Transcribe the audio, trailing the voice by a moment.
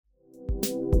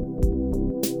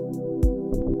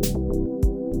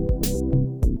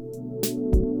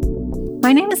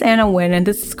name is Anna Nguyen, and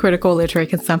this is Critical Literary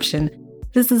Consumption.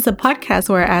 This is a podcast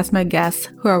where I ask my guests,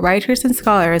 who are writers and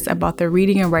scholars, about their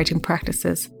reading and writing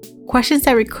practices. Questions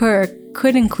that recur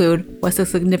could include, what's the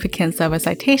significance of a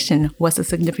citation? What's the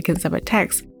significance of a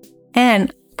text?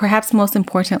 And perhaps most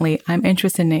importantly, I'm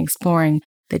interested in exploring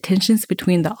the tensions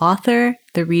between the author,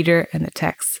 the reader, and the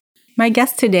text. My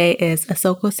guest today is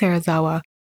Asoko Serizawa.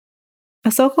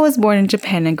 Asoko was born in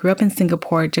Japan and grew up in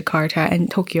Singapore, Jakarta,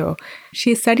 and Tokyo.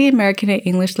 She studied American and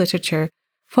English literature,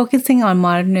 focusing on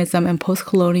modernism and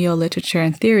post-colonial literature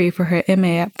and theory for her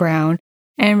MA at Brown,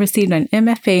 and received an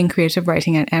MFA in creative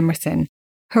writing at Emerson.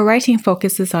 Her writing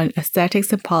focuses on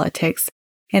aesthetics and politics,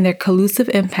 and their collusive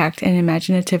impact and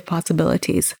imaginative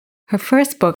possibilities. Her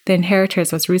first book, The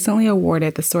Inheritors, was recently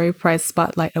awarded the Story Prize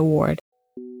Spotlight Award.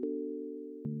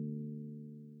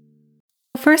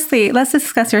 Firstly, let's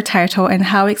discuss your title and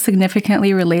how it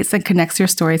significantly relates and connects your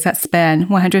stories that span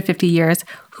 150 years.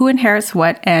 Who inherits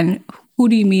what, and who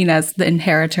do you mean as the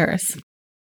inheritors?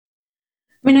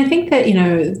 I think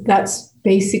that, that's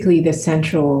basically the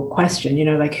central question,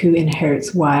 like who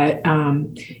inherits what,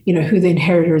 who the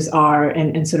inheritors are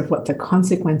and sort of what the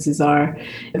consequences are.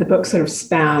 The book sort of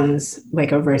spans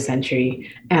like over a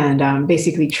century and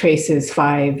basically traces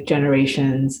 5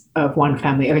 generations of one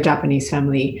family, of a Japanese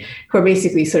family, who are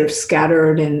basically sort of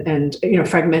scattered and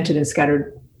fragmented and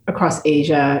scattered across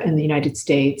Asia and the United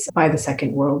States by the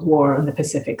Second World War on the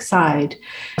Pacific side.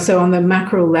 So on the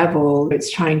macro level,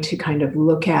 it's trying to kind of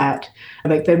look at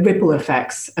like the ripple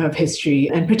effects of history,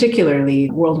 and particularly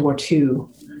World War II,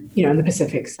 on the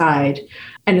Pacific side,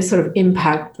 and its sort of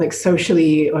impact like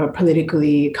socially or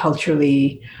politically,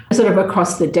 culturally, sort of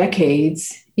across the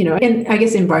decades, and I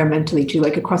guess environmentally too,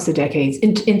 like across the decades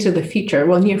into the future,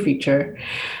 near future.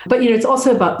 But, it's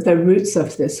also about the roots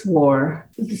of this war.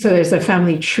 So there's a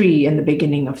family tree in the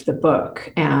beginning of the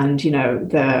book. And,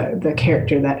 the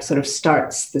character that sort of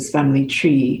starts this family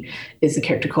tree is a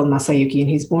character called Masayuki, and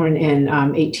he's born in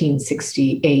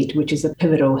 1868, which is a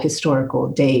pivotal historical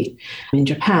date in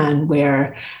Japan,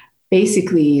 where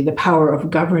basically the power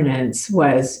of governance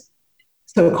was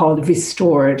so-called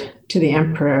restored to the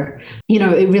emperor.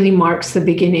 It really marks the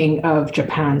beginning of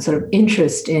Japan's sort of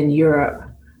interest in Europe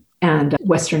and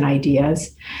Western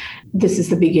ideas. This is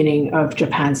the beginning of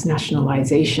Japan's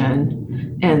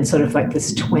nationalization and sort of like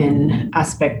this twin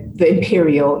aspect, the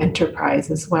imperial enterprise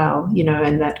as well,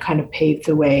 and that kind of paved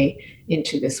the way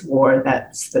into this war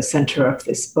that's the center of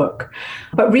this book.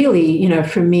 But really,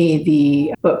 for me,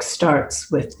 the book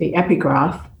starts with the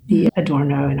epigraph, the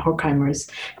Adorno and Horkheimer's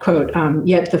quote,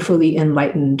 "Yet the fully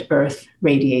enlightened earth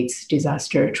radiates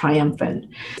disaster triumphant."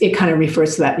 It kind of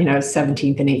refers to that,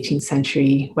 17th and 18th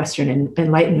century Western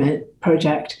Enlightenment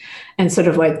project, and sort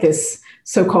of like this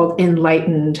so-called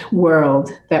enlightened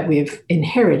world that we've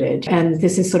inherited. And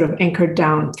this is sort of anchored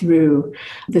down through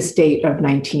this date of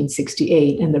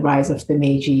 1968 and the rise of the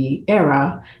Meiji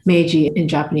era. Meiji in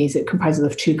Japanese, it comprises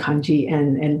of 2 kanji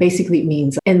and basically it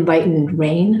means enlightened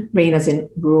reign as in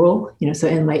rule, so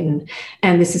enlightened.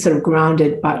 And this is sort of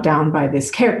grounded down by this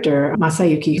character,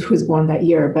 Masayuki, who was born that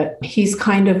year, but he's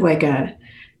kind of like a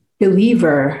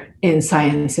believer in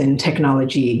science and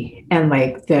technology and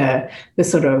like the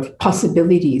sort of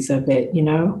possibilities of it,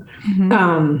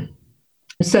 Mm-hmm.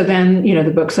 So then,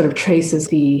 the book sort of traces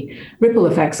the ripple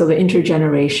effects of the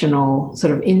intergenerational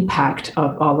sort of impact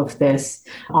of all of this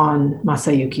on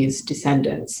Masayuki's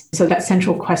descendants. So that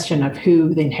central question of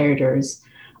who the inheritors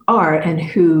are and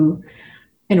who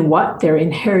and what they're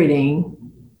inheriting,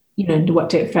 and what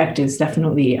to affect is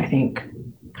definitely, I think,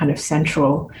 kind of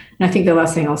central. And I think the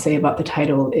last thing I'll say about the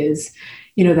title is,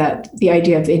 that the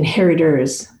idea of the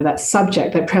inheritors, that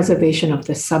subject, that preservation of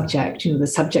the subject, the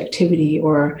subjectivity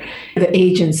or the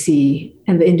agency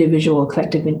and the individual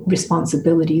collective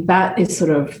responsibility, that is sort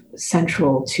of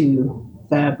central to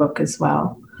the book as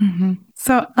well. Mm-hmm.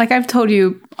 So like I've told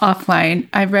you offline,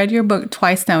 I've read your book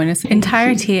twice now in its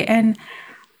entirety, and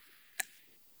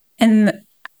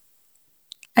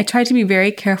I try to be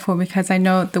very careful because I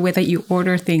know the way that you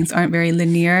order things aren't very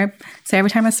linear. So every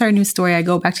time I start a new story, I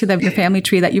go back to the family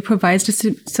tree that you provide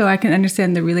so I can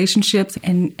understand the relationships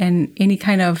and any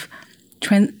kind of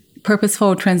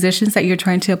purposeful transitions that you're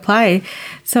trying to apply.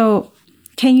 So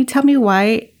can you tell me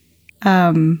why,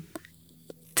 tell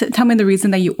me the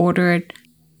reason that you ordered,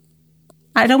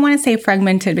 I don't want to say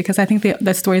fragmented because I think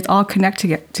the stories all connect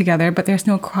together, but there's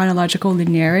no chronological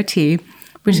linearity,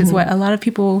 which is what a lot of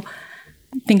people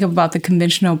think about the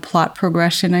conventional plot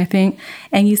progression, I think,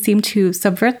 and you seem to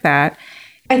subvert that.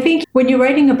 I think when you're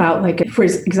writing about, like, for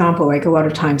example, like a lot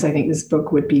of times I think this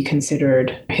book would be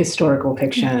considered historical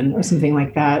fiction or something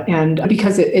like that. And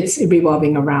because it's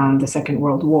revolving around the Second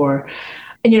World War,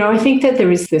 And, I think that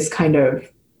there is this kind of,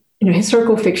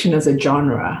 historical fiction as a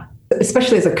genre,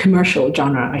 especially as a commercial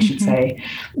genre, I should say.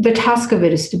 The task of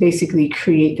it is to basically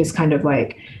create this kind of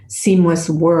like seamless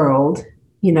world,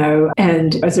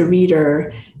 and as a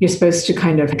reader, you're supposed to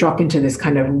kind of drop into this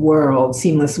kind of world,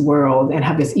 seamless world, and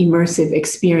have this immersive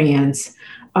experience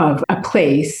of a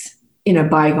place in a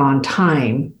bygone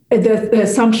time. The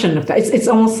assumption of that, it's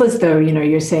almost as though,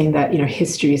 you're saying that,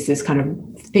 history is this kind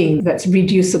of thing that's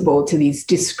reducible to these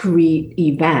discrete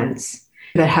events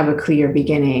that have a clear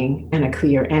beginning and a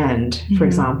clear end, for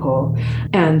example.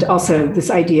 And also this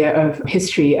idea of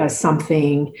history as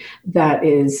something that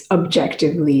is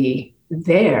objectively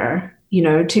there,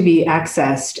 to be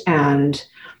accessed and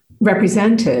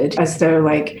represented, as though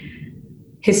like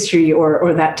history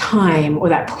or that time or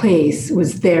that place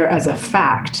was there as a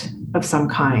fact of some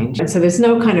kind. And so there's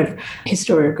no kind of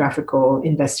historiographical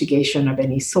investigation of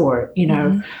any sort,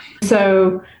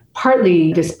 So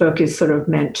partly this book is sort of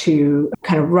meant to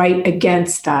kind of write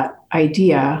against that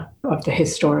idea of the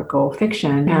historical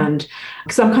fiction. And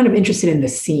because I'm kind of interested in the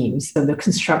themes of the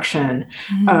construction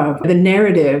of the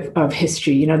narrative of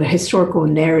history, the historical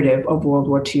narrative of World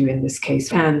War II in this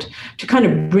case, and to kind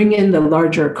of bring in the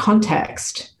larger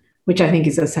context, which I think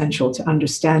is essential to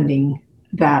understanding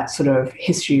that sort of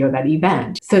history or that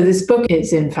event. So this book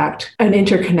is in fact an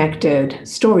interconnected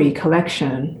story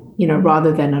collection,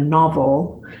 rather than a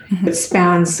novel that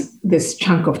spans this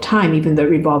chunk of time, even though it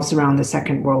revolves around the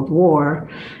Second World War.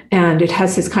 And it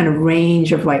has this kind of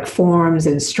range of like forms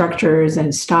and structures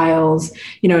and styles,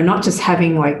 not just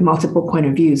having like multiple point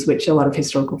of views, which a lot of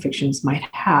historical fictions might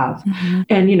have.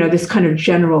 And, this kind of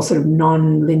general sort of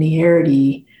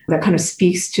non-linearity that kind of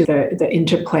speaks to the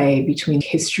interplay between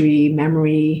history,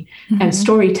 memory, and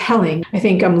storytelling. I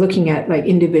think I'm looking at like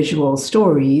individual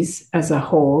stories as a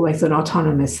whole, as an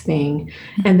autonomous thing,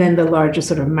 and then the larger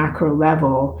sort of macro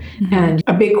level. And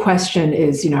a big question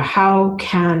is, how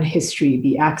can history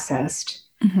be accessed?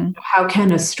 How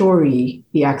can a story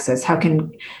be accessed? How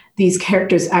can these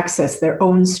characters access their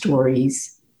own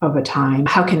stories of a time?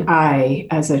 How can I,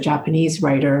 as a Japanese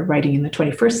writer writing in the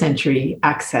 21st century,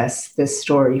 access this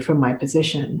story from my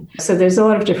position? So there's a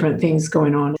lot of different things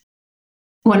going on.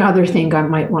 One other thing I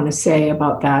might want to say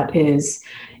about that is,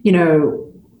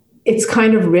 it's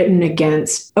kind of written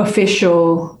against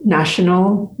official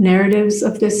national narratives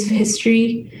of this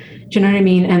history. Do you know what I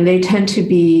mean? And they tend to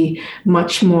be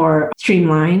much more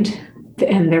streamlined.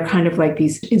 And they're kind of like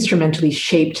these instrumentally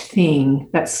shaped thing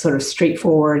that's sort of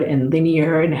straightforward and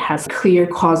linear, and it has clear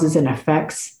causes and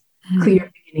effects,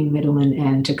 clear beginning, middle, and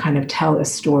end to kind of tell a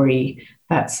story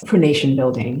that's for nation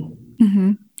building.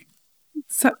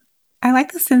 So I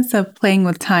like the sense of playing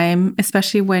with time,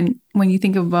 especially when you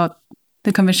think about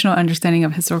the conventional understanding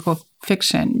of historical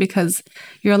fiction, because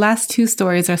your last two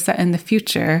stories are set in the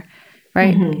future,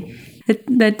 right?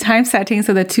 The time settings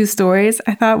of the two stories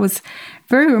I thought was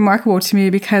very remarkable to me,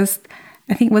 because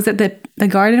I think, was it the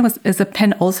Garden is a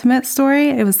penultimate story?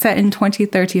 It was set in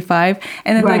 2035,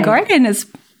 and then The Garden is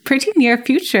pretty near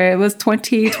future. It was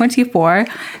 2024.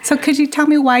 So could you tell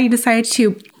me why you decided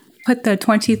to put the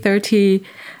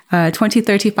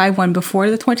 2035 one before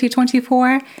the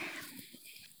 2024?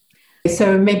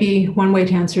 So maybe one way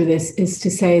to answer this is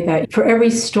to say that for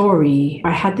every story,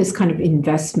 I had this kind of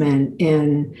investment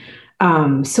in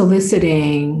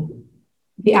soliciting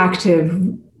the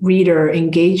active reader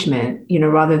engagement,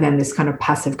 rather than this kind of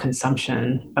passive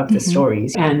consumption of the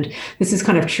stories. And this is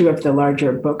kind of true of the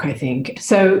larger book, I think.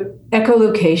 So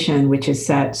Echolocation, which is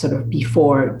set sort of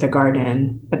before The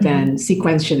Garden, but then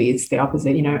sequentially it's the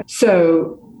opposite,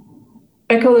 So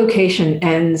Echolocation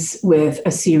ends with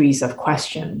a series of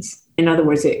questions. In other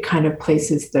words, it kind of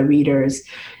places the readers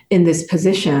in this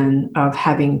position of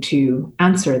having to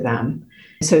answer them.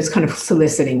 So it's kind of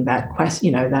soliciting that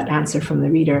question, that answer from the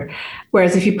reader.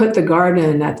 Whereas if you put The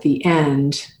Garden at the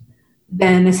end,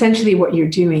 then essentially what you're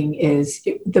doing is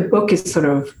the book is sort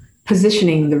of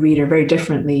positioning the reader very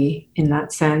differently in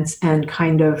that sense, and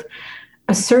kind of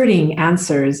asserting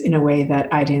answers in a way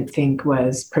that I didn't think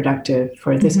was productive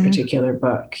for this particular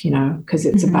book, because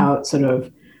it's about sort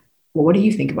of, well, what do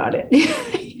you think about it?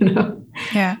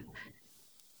 Yeah.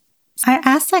 I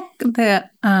asked the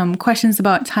questions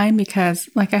about time because,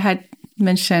 like I had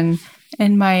mentioned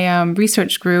in my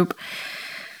research group,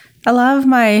 a lot of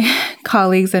my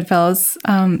colleagues and fellows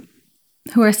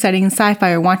who are studying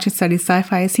sci-fi or want to study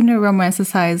sci-fi seem to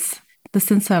romanticize the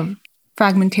sense of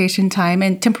fragmentation time,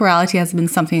 and temporality has been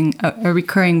something, a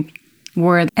recurring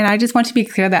word. And I just want to be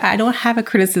clear that I don't have a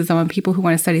criticism on people who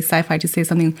want to study sci-fi to say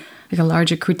something like a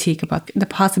larger critique about the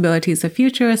possibilities of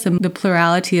futures and the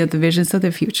plurality of the visions of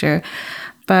the future.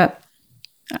 But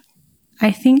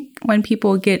I think when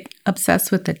people get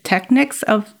obsessed with the techniques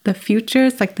of the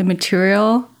futures, like the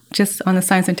material, just on the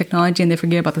science and technology, and they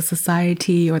forget about the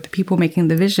society or the people making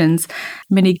the visions,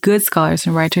 many good scholars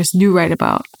and writers do write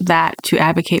about that to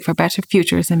advocate for better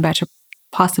futures and better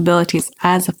possibilities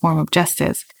as a form of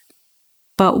justice.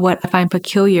 But what I find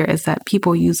peculiar is that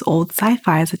people use old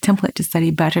sci-fi as a template to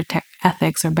study better tech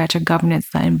ethics or better governance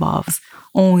that involves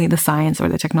only the science or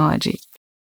the technology.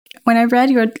 When I read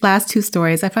your last two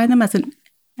stories, I find them as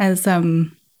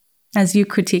you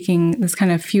critiquing this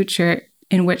kind of future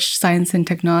in which science and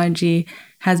technology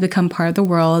has become part of the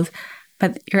world,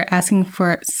 but you're asking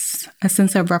for a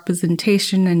sense of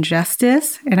representation and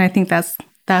justice. And I think that's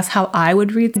how I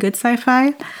would read good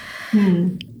sci-fi.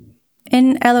 In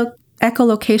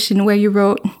Echolocation, where you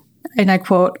wrote, and I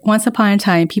quote, "Once upon a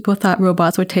time, people thought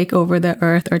robots would take over the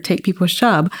earth or take people's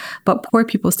job, but poor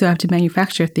people still have to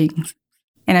manufacture things."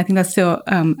 And I think that's still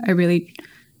a really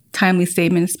timely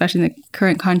statement, especially in the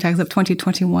current context of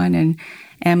 2021 and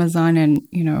Amazon and,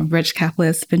 rich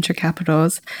capitalists, venture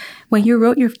capitals. When you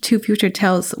wrote your two future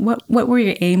tales, what were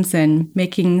your aims in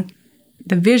making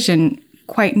the vision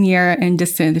quite near and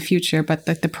distant in the future, but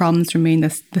that the problems remain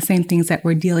the same things that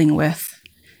we're dealing with?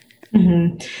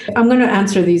 I'm going to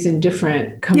answer these in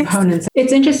different components. Yes.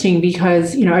 It's interesting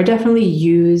because, I definitely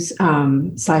use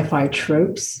sci-fi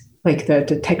tropes, like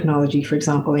the technology, for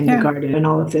example, in the garden and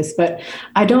all of this. But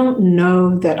I don't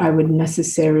know that I would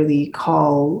necessarily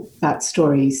call that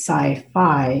story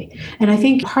sci-fi. And I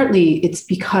think partly it's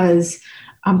because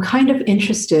I'm kind of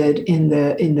interested in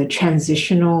the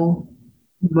transitional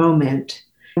moment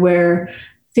where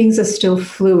things are still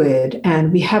fluid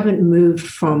and we haven't moved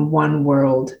from one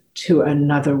world to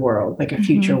another world, like a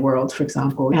future world, for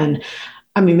example. And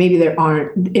I mean, maybe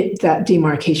that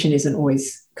demarcation isn't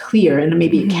always clear, and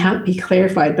maybe it can't be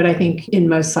clarified. But I think in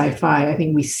most sci-fi, I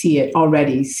think we see it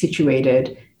already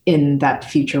situated in that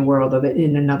future world of it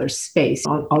in another space,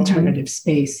 alternative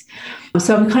space.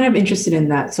 So I'm kind of interested in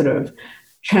that sort of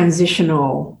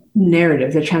transitional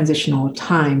narrative, the transitional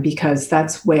time, because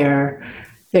that's where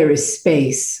there is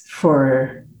space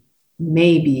for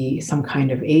maybe some kind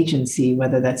of agency,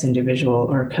 whether that's individual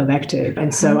or collective.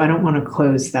 And so I don't want to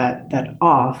close that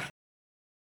off.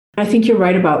 I think you're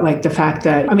right about the fact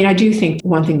that, I do think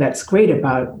one thing that's great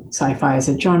about sci-fi as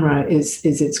a genre is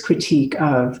its critique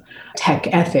of tech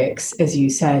ethics, as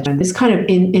you said, and this kind of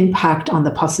impact on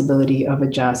the possibility of a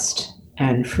just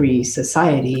and free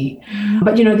society.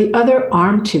 But, the other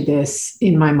arm to this,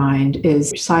 in my mind,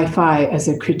 is sci-fi as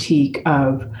a critique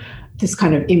of this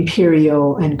kind of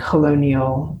imperial and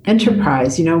colonial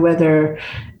enterprise, whether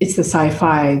it's the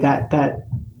sci-fi that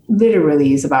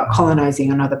literally is about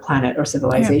colonizing another planet or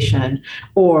civilization,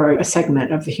 or a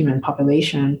segment of the human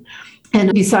population.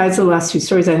 And besides the last two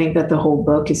stories, I think that the whole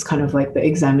book is kind of like the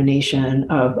examination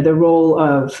of the role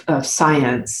of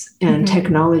science and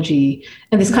technology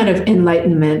and this kind of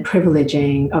enlightenment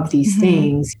privileging of these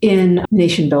things in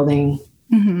nation building,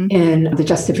 in the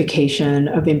justification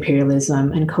of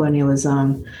imperialism and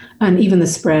colonialism, and even the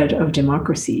spread of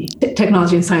democracy.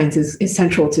 Technology and science is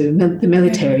central to the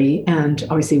military, and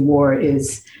obviously war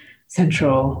is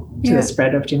central to the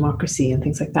spread of democracy and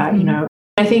things like that,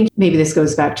 I think maybe this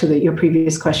goes back to your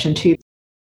previous question too.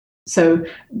 So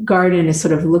Garden is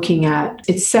sort of looking at,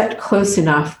 it's set close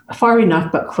enough, far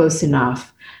enough, but close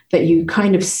enough that you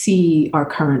kind of see our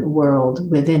current world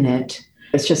within it.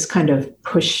 It's just kind of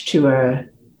pushed to a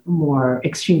more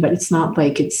extreme, but it's not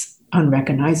like it's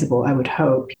unrecognizable, I would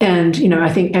hope. And, I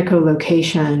think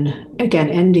Echolocation, again,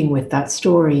 ending with that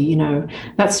story,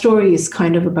 that story is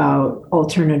kind of about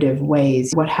alternative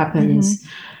ways. What happens,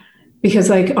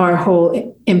 because our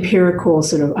whole empirical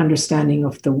sort of understanding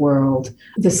of the world,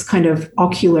 this kind of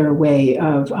ocular way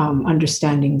of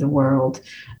understanding the world,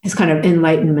 this kind of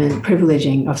enlightenment,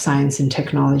 privileging of science and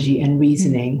technology and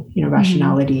reasoning,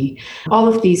 rationality. All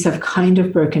of these have kind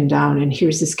of broken down. And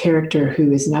here's this character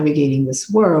who is navigating this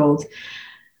world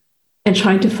and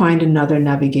trying to find another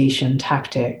navigation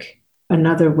tactic,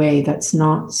 another way that's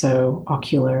not so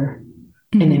ocular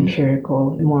and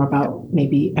empirical, more about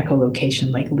maybe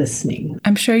echolocation, like listening.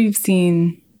 I'm sure you've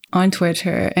seen on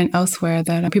Twitter and elsewhere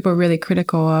that people are really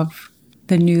critical of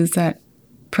the news that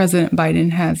President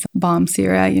Biden has bombed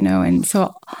Syria, and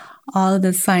so all of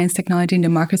the science, technology, and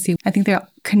democracy, I think they're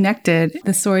connected.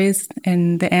 The stories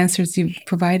and the answers you've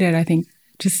provided, I think,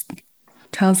 just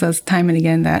tells us time and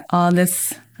again that all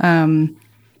this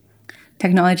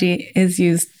technology is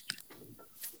used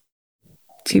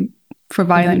for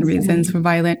violent reasons, for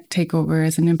violent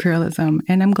takeovers and imperialism.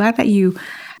 And I'm glad that you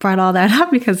brought all that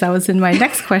up, because that was in my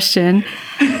next question,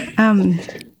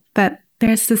 that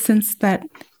there's the sense that,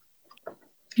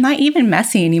 not even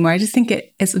messy anymore. I just think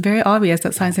it's very obvious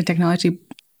that science and technology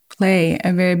play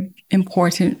a very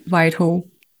important, vital,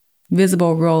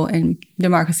 visible role in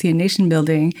democracy and nation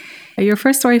building. Your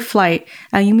first story, Flight,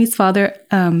 Ayumi's father,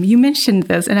 you mentioned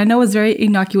this, and I know it was very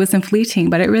innocuous and fleeting,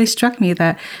 but it really struck me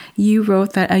that you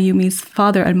wrote that Ayumi's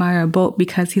father admired a boat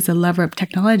because he's a lover of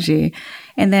technology.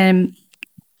 And then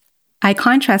I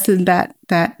contrasted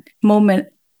that moment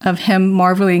of him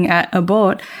marveling at a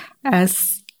boat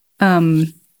as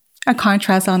a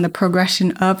contrast on the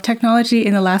progression of technology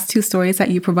in the last two stories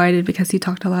that you provided, because you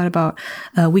talked a lot about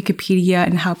Wikipedia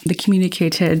and how they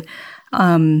communicated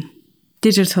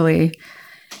digitally.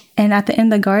 And at the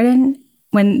end of the garden,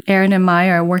 when Aaron and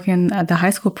Maya are working at the high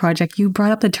school project, you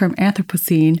brought up the term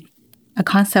Anthropocene, a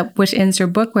concept which ends your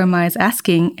book where Maya is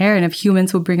asking Aaron if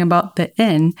humans will bring about the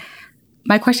end.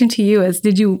 My question to you is,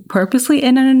 did you purposely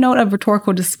end on a note of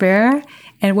rhetorical despair?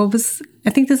 And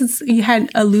you had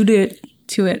alluded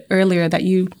to it earlier, that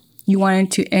you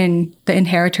wanted to end The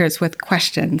Inheritors with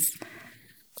questions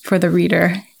for the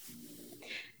reader.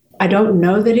 I don't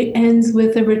know that it ends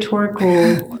with a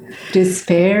rhetorical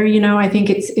despair. I think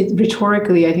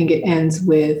rhetorically, I think it ends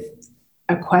with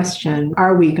a question.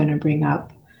 Are we going to bring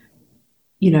up,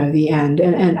 the end?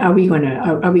 And are we going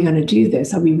to do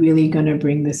this? Are we really going to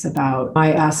bring this about?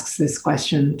 I asks this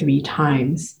question 3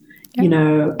 times,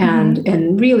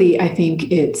 and really, I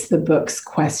think it's the book's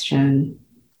question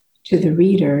to the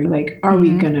reader, like, are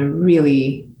we going to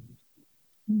really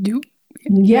do?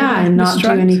 And not do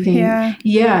anything.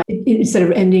 Instead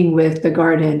of ending with the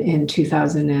garden in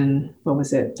 2000 and what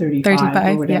was it, 35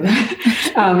 or whatever.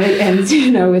 It ends,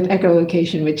 with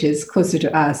echolocation, which is closer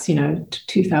to us,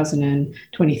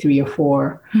 2023 or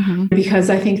 4.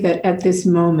 Because I think that at this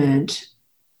moment,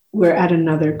 we're at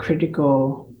another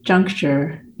critical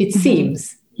juncture, it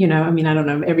seems. I don't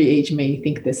know, every age may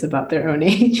think this about their own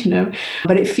age,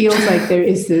 but it feels like there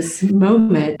is this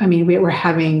moment. We're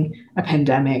having a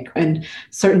pandemic, and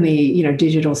certainly,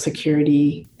 digital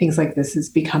security, things like this is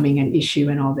becoming an issue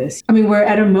in all this. We're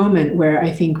at a moment where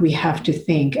I think we have to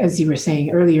think, as you were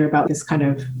saying earlier, about this kind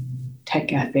of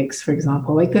tech ethics, for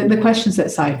example, like the questions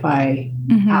that sci-fi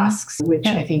asks, which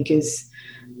I think is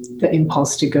the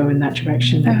impulse to go in that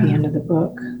direction at the end of the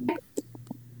book.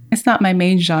 It's not my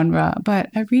main genre, but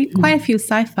I read quite a few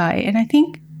sci-fi. And I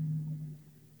think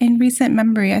in recent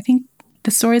memory, I think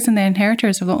the stories in The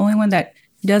Inheritors are the only one that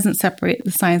doesn't separate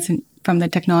the science from the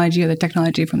technology or the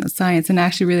technology from the science. And I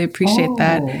actually really appreciate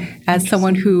that as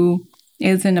someone who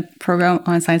is in a program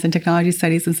on science and technology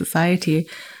studies in society.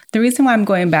 The reason why I'm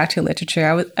going back to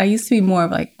literature, I used to be more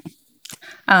of like,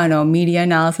 I don't know, media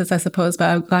analysis, I suppose,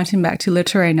 but I've gotten back to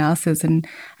literary analysis. And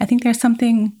I think there's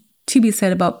something to be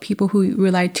said about people who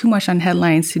rely too much on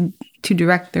headlines to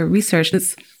direct their research.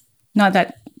 It's not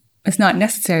that it's not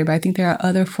necessary, but I think there are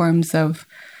other forms of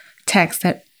text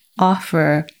that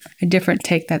offer a different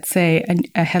take that, say,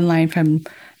 a headline from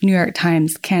New York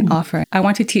Times can't offer. I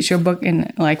want to teach your book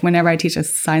in, like, whenever I teach a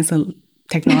science and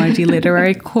technology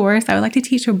literary course, I would like to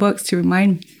teach your books to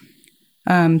remind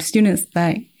students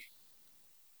that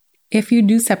if you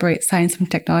do separate science from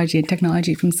technology and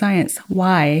technology from science,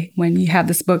 why, when you have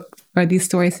this book or these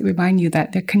stories that remind you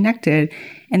that they're connected,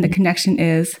 and the connection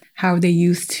is how they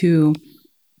used to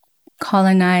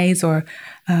colonize or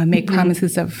make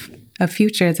promises of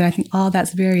futures. And I think all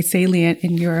that's very salient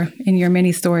in your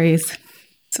many stories.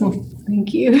 So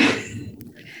thank you.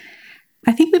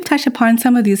 I think we've touched upon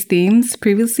some of these themes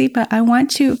previously, but I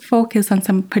want to focus on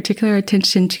some particular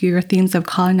attention to your themes of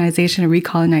colonization and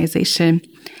recolonization,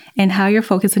 and how your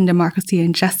focus on democracy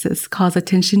and justice calls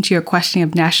attention to your questioning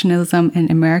of nationalism and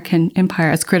American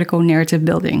empire as critical narrative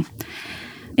building.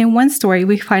 In one story,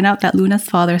 we find out that Luna's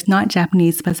father is not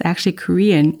Japanese, but is actually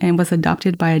Korean and was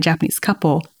adopted by a Japanese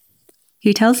couple.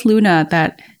 He tells Luna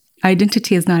that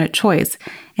identity is not a choice,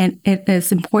 and it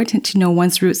is important to know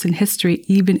one's roots in history,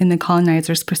 even in the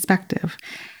colonizer's perspective.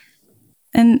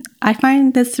 And I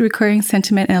find this recurring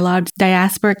sentiment in a lot of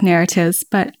diasporic narratives,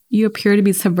 but you appear to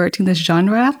be subverting this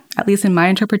genre, at least in my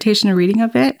interpretation and reading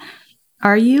of it.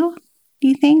 Are you, do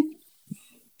you think?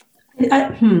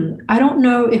 I don't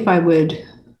know if I would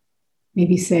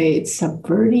maybe say it's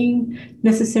subverting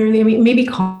necessarily. Maybe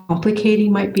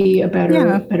complicating might be a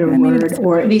better word,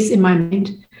 or at least in my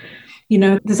mind,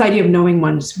 this idea of knowing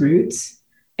one's roots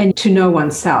and to know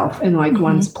oneself and like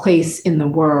one's place in the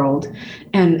world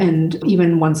and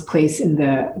even one's place in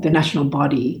the national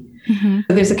body.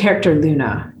 There's a character,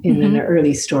 Luna, in an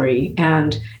early story,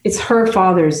 and it's her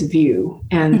father's view.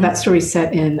 And that story's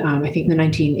set in, I think, the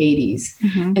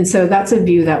 1980s. And so that's a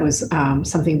view that was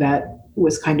something that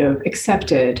was kind of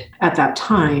accepted at that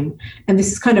time. And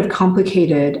this is kind of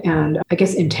complicated and I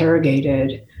guess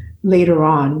interrogated later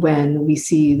on when we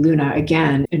see Luna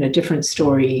again in a different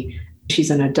story.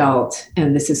 She's an adult,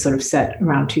 and this is sort of set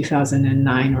around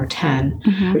 2009 or 10.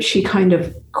 Mm-hmm. She kind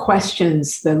of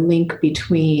questions the link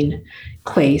between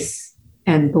place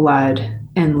and blood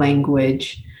and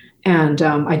language and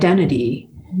identity,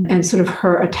 mm-hmm. and sort of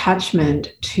her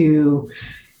attachment to,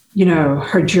 you know,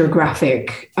 her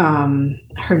geographic,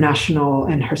 her national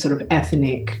and her sort of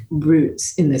ethnic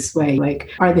roots in this way.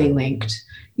 Like, are they linked?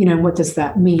 You know, what does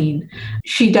that mean?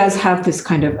 She does have this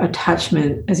kind of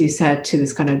attachment, as you said, to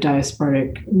this kind of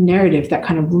diasporic narrative that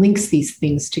kind of links these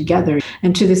things together,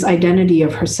 and to this identity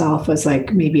of herself as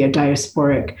like maybe a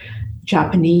diasporic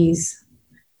Japanese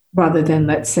rather than,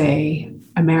 let's say,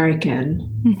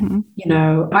 American. Mm-hmm. You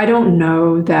know, I don't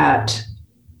know that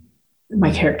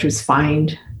my characters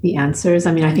find the answers.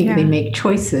 I mean, I think they make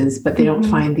choices, but they don't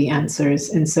find the answers.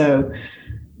 And so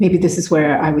maybe this is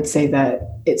where I would say that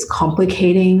it's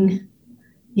complicating,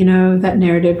 you know, that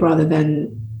narrative rather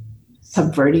than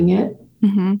subverting it,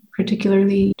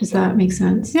 particularly. Does that make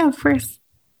sense? Yeah, of course.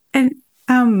 And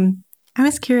I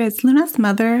was curious, Luna's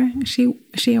mother, is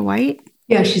she a white?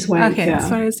 Yeah, she's white. Okay,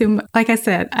 so I assume, like I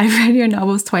said, I've read your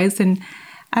novels twice and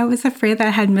I was afraid that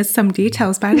I had missed some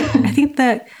details, but I think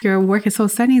that your work is so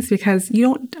stunning is because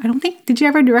did you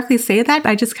ever directly say that?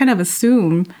 I just kind of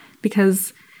assume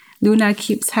because Luna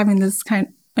keeps having this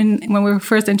and when we were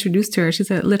first introduced to her, she's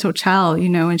a little child, you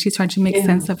know, and she's trying to make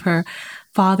sense of her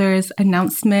father's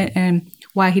announcement and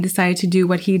why he decided to do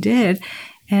what he did.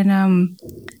 And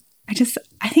I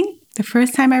think the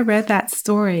first time I read that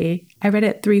story, I read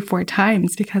it 3-4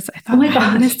 times because I thought I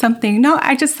had missed something. No,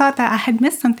 I just thought that I had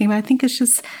missed something, but I think it's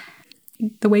just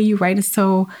the way you write is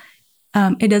so,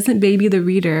 it doesn't baby the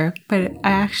reader, but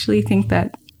I actually think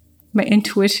that my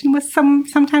intuition was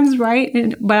sometimes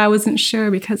right, but I wasn't sure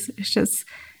because it's just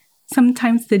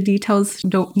sometimes the details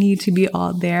don't need to be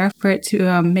all there for it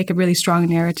to make a really strong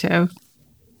narrative.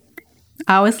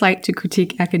 I always like to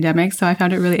critique academics, so I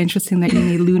found it really interesting that you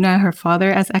need Luna, her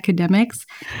father, as academics.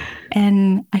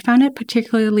 And I found it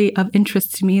particularly of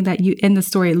interest to me that you, in the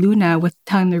story, Luna, was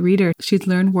telling the reader she's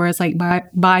learned words like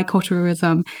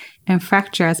biculturalism and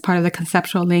fracture as part of the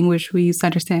conceptual language we use to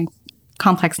understand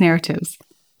complex narratives.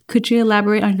 Could you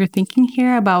elaborate on your thinking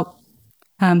here about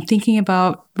thinking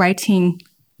about writing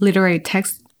literary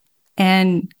text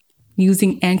and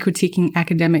using and critiquing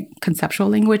academic conceptual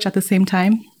language at the same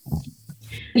time?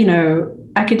 You know,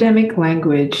 academic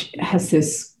language has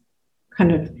this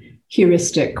kind of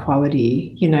heuristic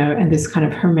quality, you know, and this kind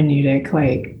of hermeneutic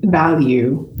like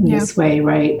value in this way,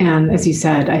 right? And as you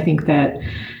said, I think that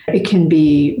it can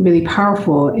be really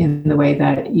powerful in the way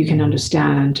that you can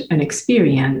understand an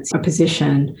experience, a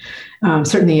position.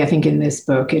 Certainly, I think in this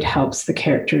book, it helps the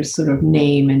characters sort of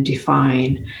name and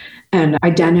define and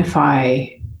identify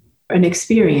an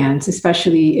experience,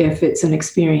 especially if it's an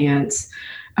experience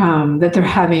that they're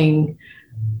having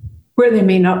where there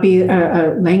may not be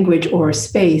a language or a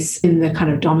space in the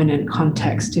kind of dominant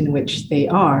context in which they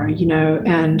are, you know,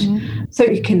 and so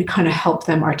it can kind of help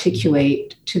them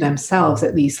articulate to themselves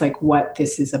at least like what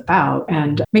this is about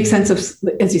and make sense of,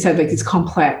 as you said, like these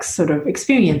complex sort of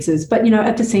experiences. But, you know,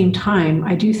 at the same time,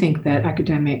 I do think that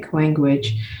academic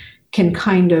language can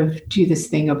kind of do this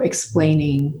thing of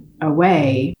explaining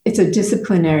away. It's a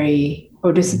disciplinary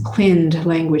or disciplined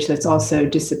language that's also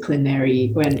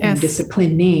disciplinary and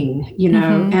disciplining, you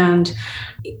know, and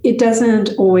it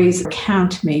doesn't always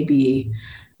count maybe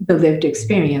the lived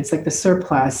experience, like the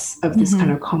surplus of this kind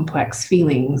of complex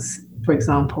feelings, for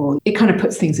example. It kind of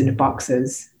puts things into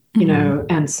boxes, you know,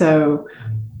 and so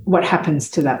what happens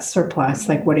to that surplus?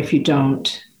 Like, what if you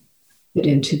don't fit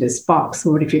into this box?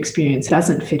 Or what if your experience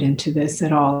doesn't fit into this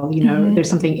at all? You know, there's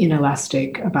something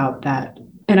inelastic about that.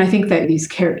 And I think that these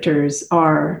characters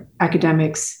are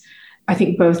academics. I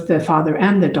think both the father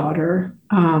and the daughter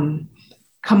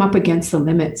come up against the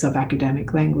limits of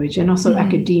academic language and also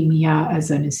academia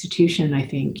as an institution, I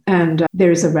think. And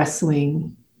there's a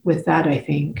wrestling with that, I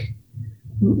think.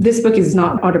 This book is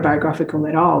not autobiographical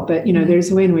at all, but, you know,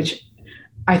 there's a way in which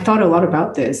I thought a lot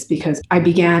about this because I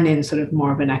began in sort of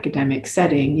more of an academic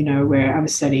setting, you know, where I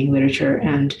was studying literature,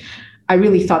 and I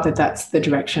really thought that that's the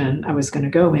direction I was going to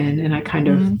go in. And I kind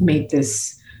of made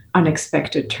this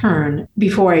unexpected turn.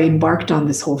 Before I embarked on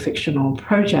this whole fictional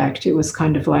project, it was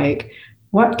kind of like,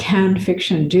 what can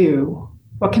fiction do?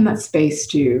 What can that space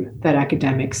do that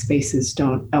academic spaces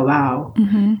don't allow?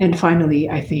 And finally,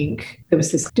 I think there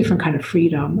was this different kind of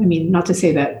freedom. I mean, not to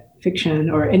say that fiction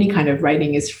or any kind of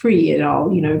writing is free at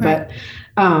all, you know, but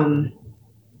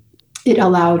it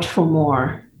allowed for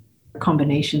more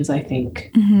combinations, I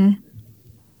think. Mm-hmm.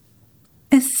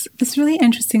 It's really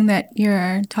interesting that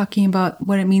you're talking about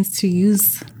what it means to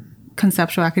use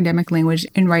conceptual academic language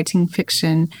in writing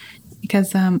fiction,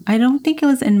 because I don't think it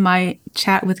was in my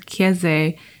chat with Kieze.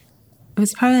 It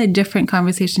was probably a different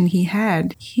conversation he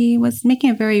had. He was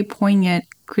making a very poignant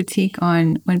critique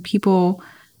on when people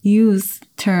use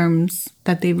terms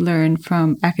that they've learned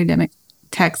from academic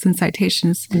texts and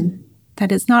citations,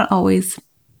 that it's not always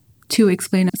to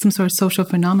explain some sort of social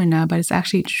phenomena, but it's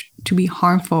actually to be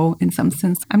harmful in some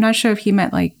sense. I'm not sure if he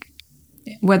meant like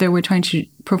whether we're trying to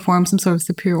perform some sort of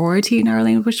superiority in our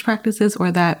language practices,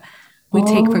 or that we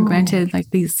take for granted like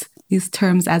these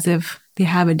terms as if they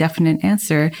have a definite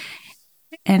answer.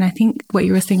 And I think what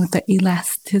you were saying with the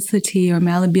elasticity or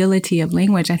malleability of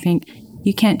language, I think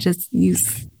you can't just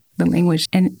use the language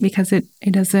and because it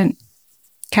doesn't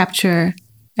capture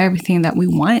everything that we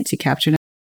want it to capture.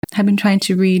 I've been trying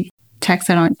to read texts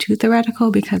that aren't too theoretical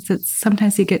because it's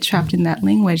sometimes you get trapped in that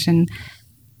language, and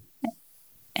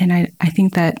I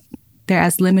think that they're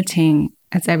as limiting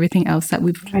as everything else that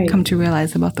we've come to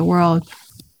realize about the world.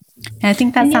 And I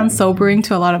think that sounds sobering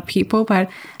to a lot of people, but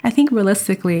I think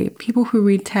realistically, people who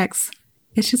read texts,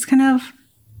 it's just kind of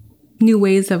new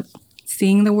ways of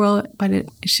seeing the world, but it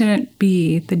shouldn't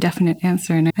be the definite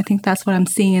answer. And I think that's what I'm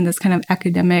seeing in this kind of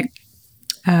academic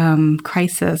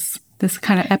crisis, this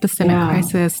kind of epistemic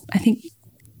crisis. I think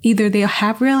either they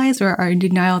have realized or are in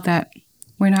denial that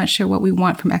we're not sure what we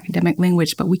want from academic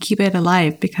language, but we keep it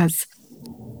alive because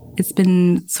it's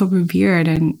been so revered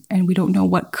and we don't know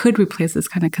what could replace this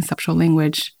kind of conceptual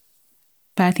language.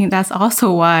 But I think that's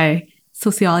also why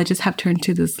sociologists have turned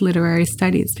to this literary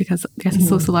studies, because there's a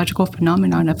sociological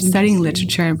phenomenon of studying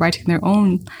literature and writing their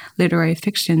own literary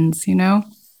fictions, you know?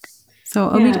 So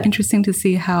it'll be interesting to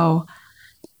see how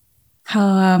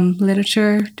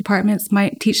literature departments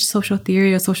might teach social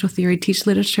theory or social theory teach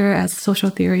literature as social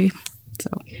theory. So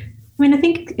I mean, I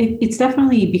think it's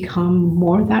definitely become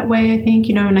more that way, I think,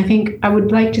 you know, and I think I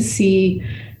would like to see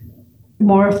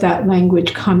more of that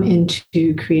language come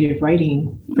into creative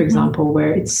writing, for example,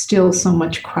 where it's still so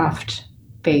much craft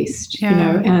based, you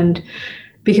know, and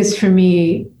because for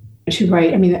me to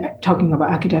write, I mean, talking about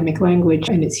academic language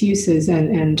and its uses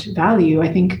and value,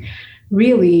 I think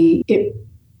really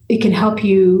it can help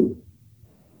you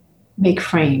make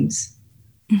frames.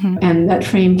 And that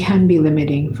frame can be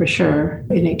limiting for sure,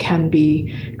 and it can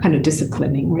be kind of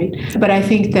disciplining, right? But I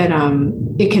think that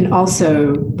it can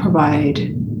also provide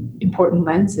important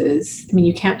lenses. I mean,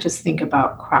 you can't just think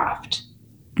about craft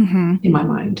in my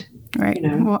mind, right? You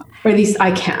know, or at least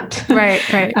I can't, right.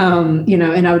 You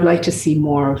know, and I would like to see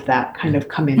more of that kind of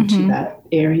come into that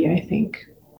area, I think.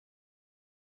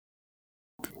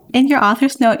 In your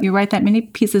author's note, you write that many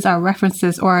pieces are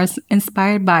references or are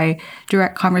inspired by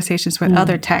direct conversations with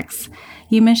other texts.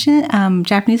 You mentioned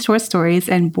Japanese short stories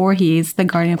and Borges, The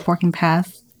Guardian of Forking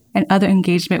Paths, and other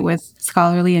engagement with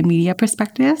scholarly and media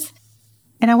perspectives.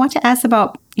 And I want to ask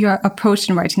about your approach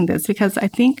in writing this, because I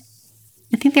think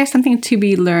there's something to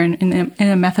be learned in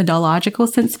a methodological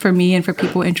sense for me and for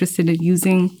people interested in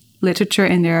using literature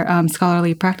in their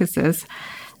scholarly practices.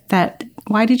 That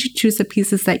why did you choose the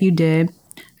pieces that you did?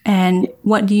 And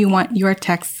what do you want your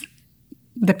texts,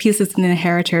 the pieces and the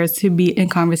inheritors, to be in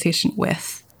conversation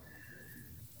with?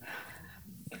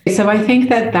 So I think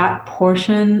that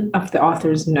portion of the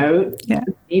author's note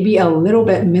may be a little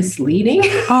bit misleading.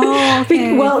 Oh,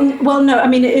 okay. well, no, I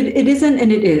mean, it isn't,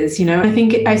 and it is, you know. I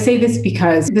think I say this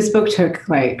because this book took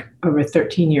like over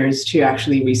 13 years to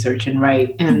actually research and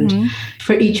write. And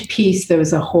for each piece, there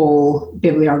was a whole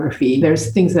bibliography.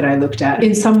 There's things that I looked at.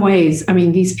 In some ways, I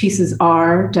mean, these pieces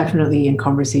are definitely in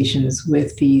conversations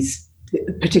with these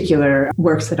particular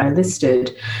works that I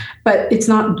listed, but it's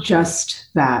not just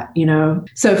that, you know.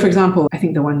 So for example, I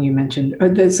think the one you mentioned,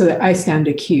 so I Stand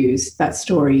Accused, that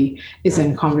story is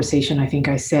in conversation, I think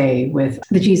I say, with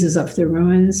the Jesus of the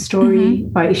Ruins story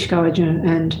by Ishikawa Jun.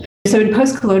 And so in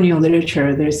post-colonial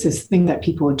literature, there's this thing that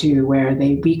people do where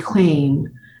they reclaim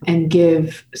and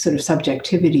give sort of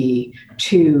subjectivity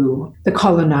to the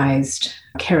colonized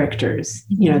characters,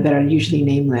 you know, that are usually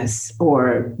nameless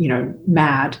or, you know,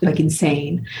 mad, like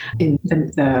insane in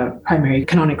the primary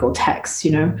canonical texts,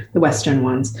 you know, the Western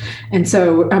ones. And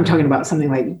so I'm talking about something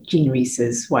like Jean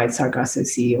Rhys's White Sargasso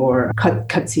Sea or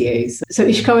Cutsier's. So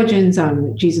Ishikawa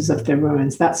Jun's Jesus of the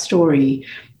Ruins, that story,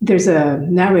 there's a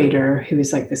narrator who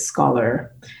is like this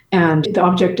scholar, and the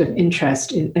object of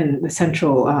interest and the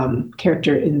central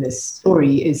character in this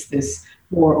story is this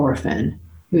war orphan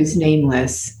who is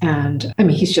nameless. And I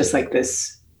mean, he's just like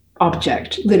this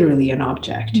object, literally an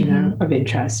object, you know, of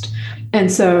interest. And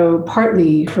so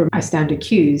partly for I Stand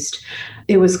Accused,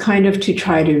 it was kind of to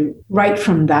try to write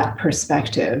from that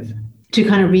perspective, to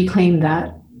kind of reclaim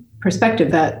that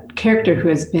perspective, that character who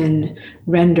has been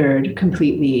rendered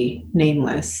completely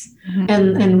nameless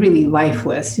and really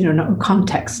lifeless, you know, not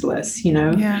contextless, you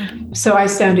know. Yeah. So I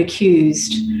Stand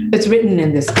Accused, it's written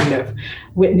in this kind of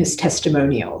witness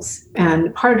testimonials.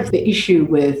 And part of the issue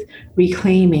with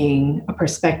reclaiming a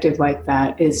perspective like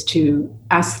that is to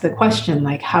ask the question,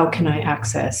 like, how can I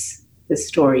access this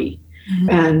story?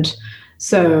 And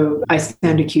so I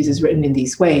Stand Accused is written in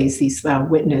these ways, these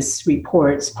witness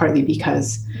reports, partly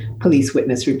because police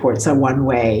witness reports are one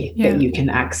way that you can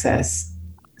access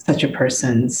such a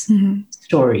person's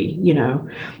story, you know.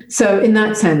 So in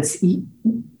that sense,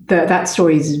 that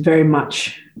story is very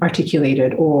much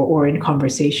articulated or in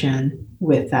conversation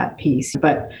with that piece.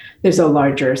 But there's a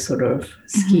larger sort of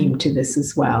scheme to this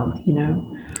as well, you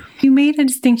know. You made a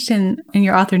distinction in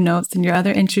your author notes and your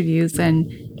other interviews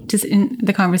and just in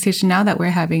the conversation now that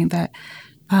we're having that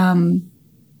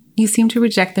you seem to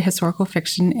reject the historical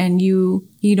fiction and you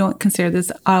don't consider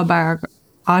this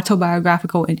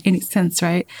autobiographical in any sense,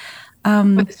 right?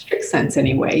 In a strict sense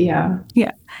anyway, yeah.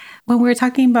 Yeah. When we're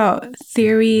talking about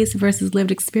theories versus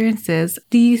lived experiences,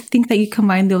 do you think that you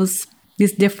combine these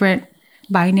different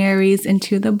binaries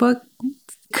into the book?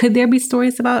 Could there be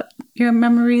stories about your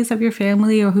memories of your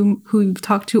family or who you've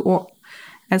talked to, or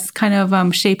as kind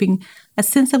of shaping a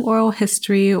sense of oral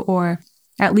history, or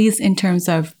at least in terms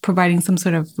of providing some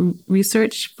sort of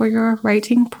research for your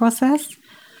writing process?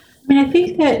 I mean, I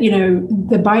think that, you know,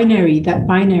 that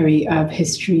binary of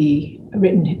history,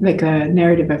 written like a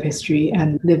narrative of history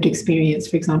and lived experience,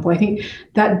 for example, I think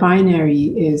that binary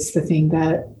is the thing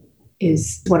that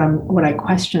is what I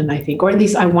question, I think, or at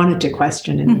least I wanted to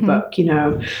question in the book, you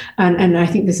know, and I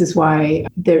think this is why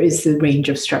there is the range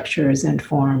of structures and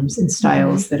forms and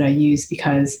styles that I use,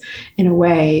 because in a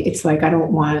way it's like I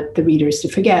don't want the readers to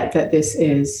forget that this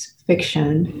is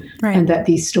fiction and that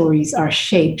these stories are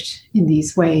shaped in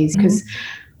these ways, because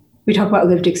we talk about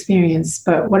lived experience,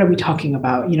 but what are we talking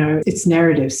about? You know, it's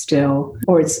narrative still,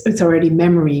 or it's already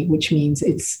memory, which means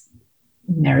it's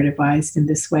narrativized in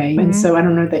this way. And so I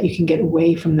don't know that you can get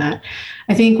away from that.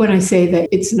 I think when I say that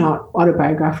it's not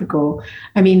autobiographical,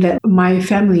 I mean that my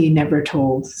family never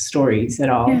told stories at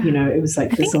all. Yeah. You know, it was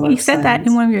like I think you said that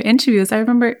in one of your interviews. I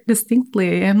remember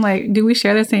distinctly. I'm like, do we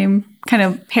share the same kind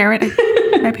of parent?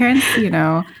 My parents, you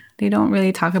know, they don't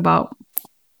really talk about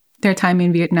their time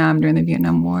in Vietnam during the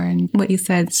Vietnam War. And what you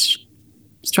said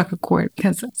struck a chord,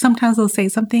 because sometimes they'll say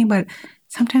something, but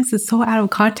sometimes it's so out of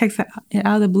context,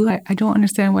 out of the blue. I don't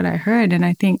understand what I heard. And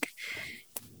I think,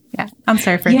 I'm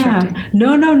sorry for interrupting.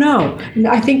 No.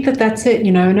 I think that's it,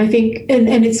 you know, and I think,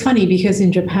 and it's funny because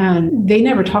in Japan, they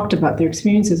never talked about their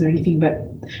experiences or anything, but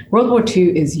World War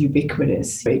II is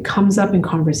ubiquitous. It comes up in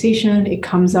conversation. It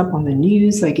comes up on the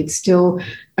news. Like it's still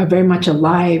very much a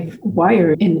live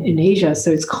wire in Asia.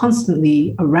 So it's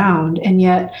constantly around. And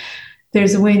yet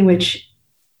there's a way in which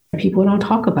people don't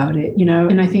talk about it, you know,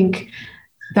 and I think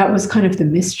that was kind of the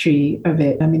mystery of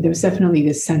it. I mean, there was definitely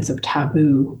this sense of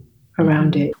taboo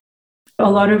around it. A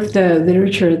lot of the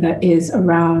literature that is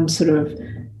around sort of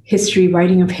history,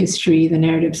 writing of history, the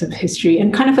narratives of history,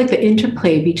 and kind of like the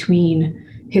interplay between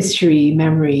history,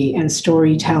 memory, and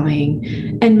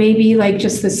storytelling, and maybe like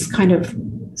just this kind of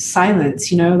silence,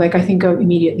 you know, like I think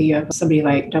immediately of somebody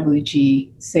like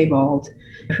W.G. Sebald,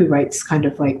 who writes kind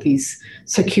of like these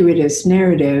circuitous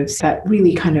narratives that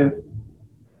really kind of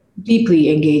deeply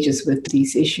engages with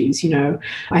these issues, you know.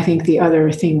 I think the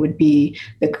other thing would be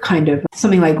the kind of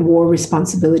something like war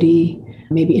responsibility,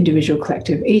 maybe individual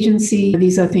collective agency.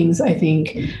 These are things I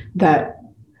think that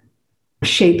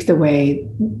shape the way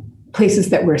places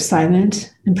that we're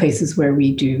silent and places where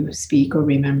we do speak or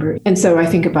remember. And so I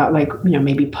think about like, you know,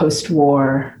 maybe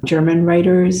post-war German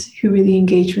writers who really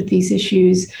engage with these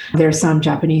issues. There are some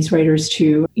Japanese writers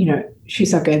too. You know,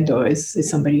 Shusaku Endo is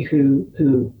somebody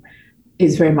who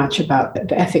is very much about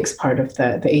the ethics part of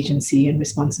the agency and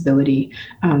responsibility.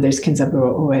 There's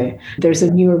Kenzaburo Oe. There's a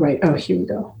newer writer. Oh, here we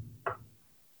go.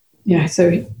 Yeah,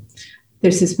 so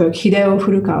there's this book, Hideo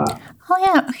Furukawa. Oh,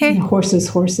 yeah, okay.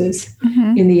 Horses.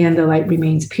 In the end, the light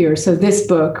remains pure. So this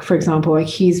book, for example, like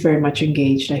he's very much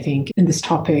engaged, I think, in this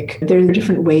topic. There are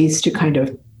different ways to kind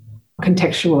of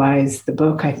contextualize the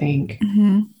book, I think.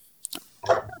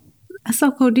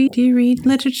 Asoko, do you read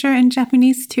literature in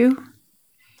Japanese too?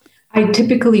 I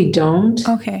typically don't.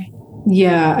 Okay.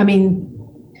 Yeah, I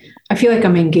mean, I feel like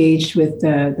I'm engaged with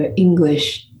the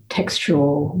English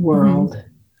textual world.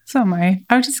 So am I.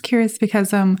 I was just curious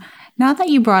because now that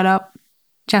you brought up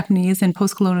Japanese and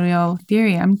post-colonial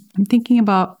theory, I'm thinking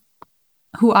about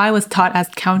who I was taught as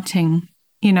counted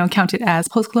as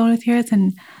post-colonial theorists,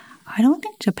 and I don't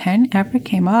think Japan ever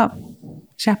came up.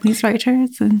 Japanese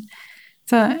writers, and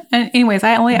so. And anyways,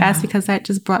 I only asked because that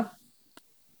just brought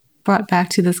back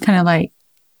to this kind of like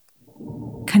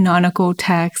canonical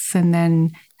texts, and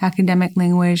then academic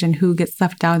language, and who gets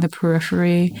left down the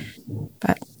periphery.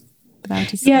 But I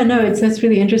just that's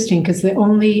really interesting because the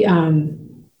only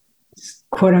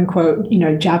quote unquote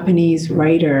Japanese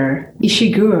writer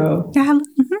Ishiguro. Yeah.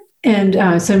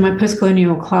 And so my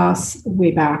post-colonial class way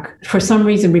back, for some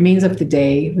reason, Remains of the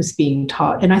Day was being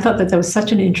taught. And I thought that was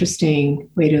such an interesting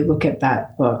way to look at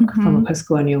that book from a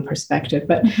post-colonial perspective.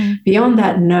 But beyond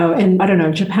that, no. And I don't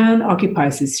know, Japan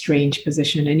occupies this strange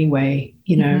position anyway,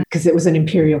 because it was an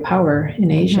imperial power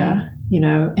in Asia,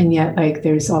 and yet like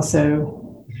there's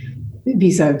also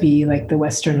vis-a-vis like the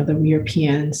Western or the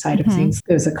European side of things,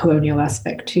 there's a colonial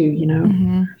aspect too,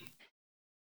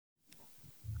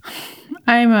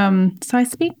 So I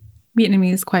speak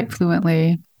Vietnamese quite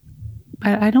fluently,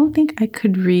 but I don't think I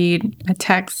could read a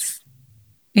text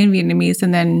in Vietnamese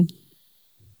and then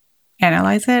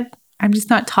analyze it. I'm just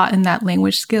not taught in that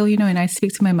language skill, and I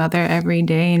speak to my mother every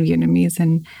day in Vietnamese,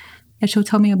 and she'll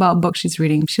tell me about books she's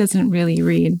reading. She doesn't really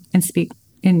read and speak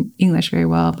in English very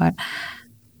well, but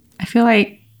I feel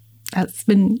like that's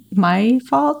been my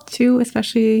fault too,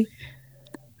 especially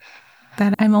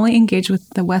that I'm only engaged with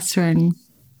the Western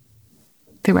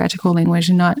theoretical language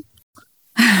and not.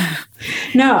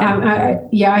 No,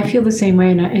 I feel the same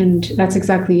way, and that's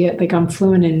exactly it. Like I'm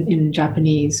fluent in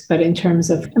Japanese, but in terms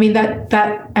of,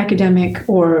 that academic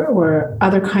or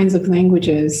other kinds of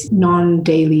languages,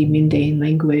 non-daily mundane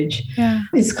language,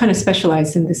 is kind of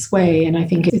specialized in this way, and I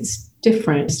think it's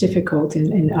different. It's difficult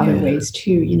in other ways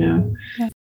too, Yeah.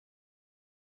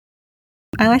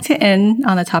 I like to end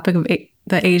on the topic of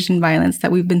the Asian violence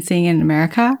that we've been seeing in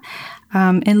America.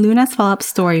 In Luna's follow-up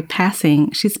story,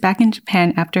 Passing, she's back in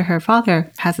Japan after her father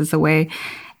passes away.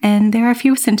 And there are a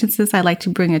few sentences I'd like to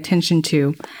bring attention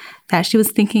to, that she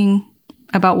was thinking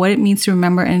about what it means to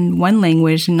remember in one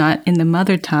language and not in the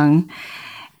mother tongue,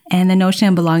 and the notion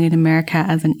of belonging in America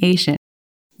as an Asian.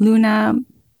 Luna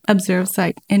observes,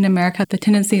 like, in America, the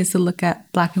tendency is to look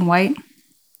at black and white.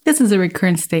 This is a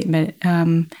recurrent statement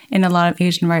in a lot of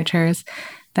Asian writers,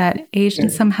 that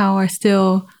Asians somehow are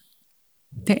still,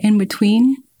 they're in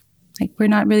between. Like, we're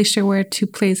not really sure where to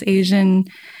place Asian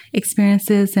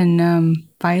experiences and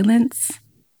violence.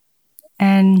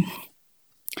 And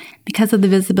because of the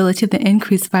visibility of the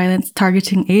increased violence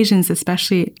targeting Asians,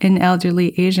 especially in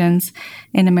elderly Asians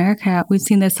in America, we've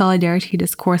seen the solidarity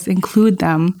discourse include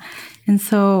them. And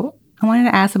so I wanted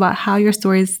to ask about how your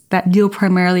stories that deal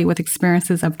primarily with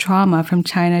experiences of trauma from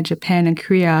China, Japan, and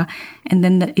Korea, and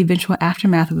then the eventual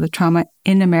aftermath of the trauma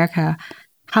in America,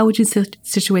 how would you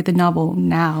situate the novel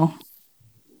now?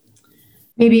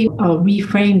 Maybe I'll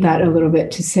reframe that a little bit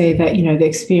to say that, the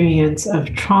experience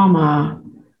of trauma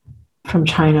from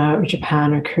China or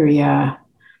Japan or Korea,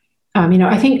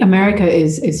 I think America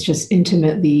is just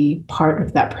intimately part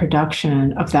of that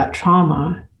production of that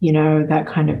trauma, that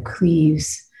kind of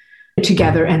cleaves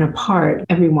together and apart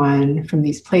everyone from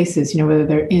these places, whether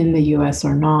they're in the US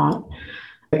or not.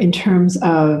 In terms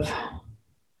of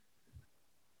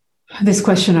this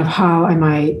question of how I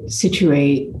might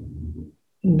situate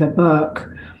the book,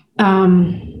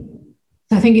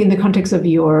 I think in the context of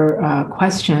your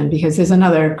question, because there's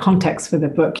another context for the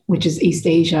book, which is East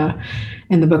Asia,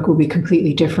 and the book will be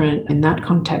completely different in that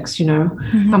context,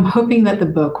 Mm-hmm. I'm hoping that the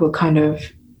book will kind of,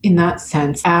 in that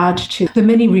sense, add to the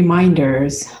many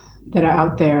reminders that are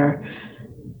out there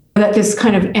that this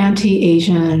kind of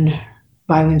anti-Asian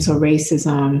violence or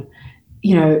racism,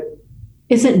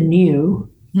 isn't new.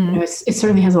 Mm-hmm. It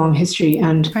certainly has a long history,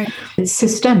 and It's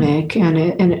systemic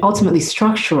and ultimately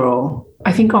structural.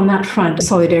 I think on that front,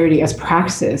 solidarity as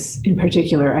praxis in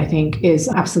particular, I think is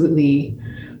absolutely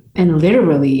and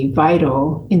literally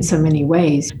vital in so many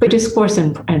ways. But discourse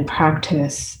and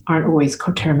practice aren't always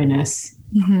coterminous,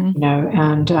 mm-hmm.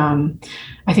 And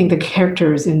I think the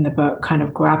characters in the book kind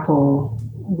of grapple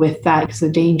with that, because the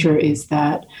danger is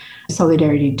that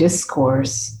solidarity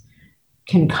discourse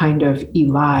can kind of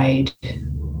elide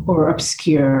or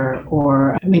obscure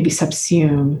or maybe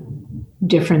subsume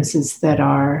differences that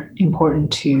are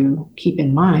important to keep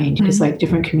in mind, because mm-hmm. like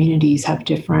different communities have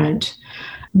different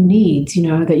needs,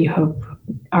 that you hope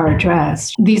are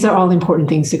addressed. These are all important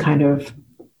things to kind of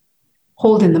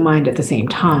hold in the mind at the same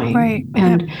time. Right.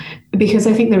 And because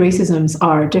I think the racisms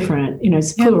are different,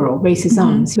 it's plural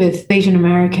racisms. Mm-hmm. With Asian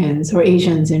Americans or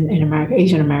Asians in America,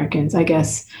 Asian Americans, I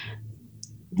guess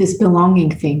this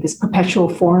belonging thing, this perpetual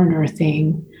foreigner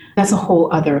thing, that's a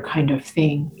whole other kind of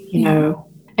thing, you know.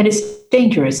 And it's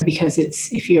dangerous because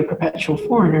if you're a perpetual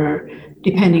foreigner,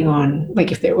 depending on,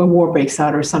 like, if a war breaks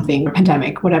out or something, or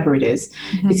pandemic, whatever it is,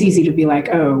 it's easy to be like,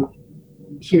 oh,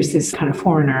 here's this kind of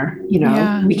foreigner, you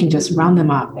know, we can just round them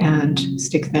up and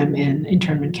stick them in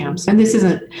internment camps. And this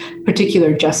isn't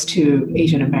particular just to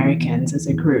Asian Americans as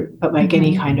a group, but like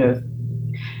any kind of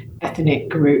ethnic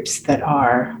groups that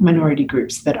are minority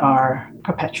groups that are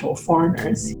perpetual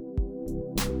foreigners.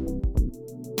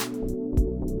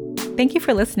 Thank you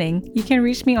for listening. You can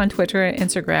reach me on Twitter and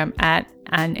Instagram at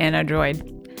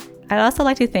AnAnnaDroid. I'd also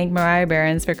like to thank Mariah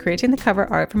Behrens for creating the cover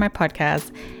art for my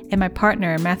podcast and my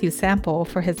partner, Matthew Sample,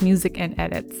 for his music and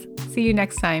edits. See you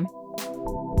next time.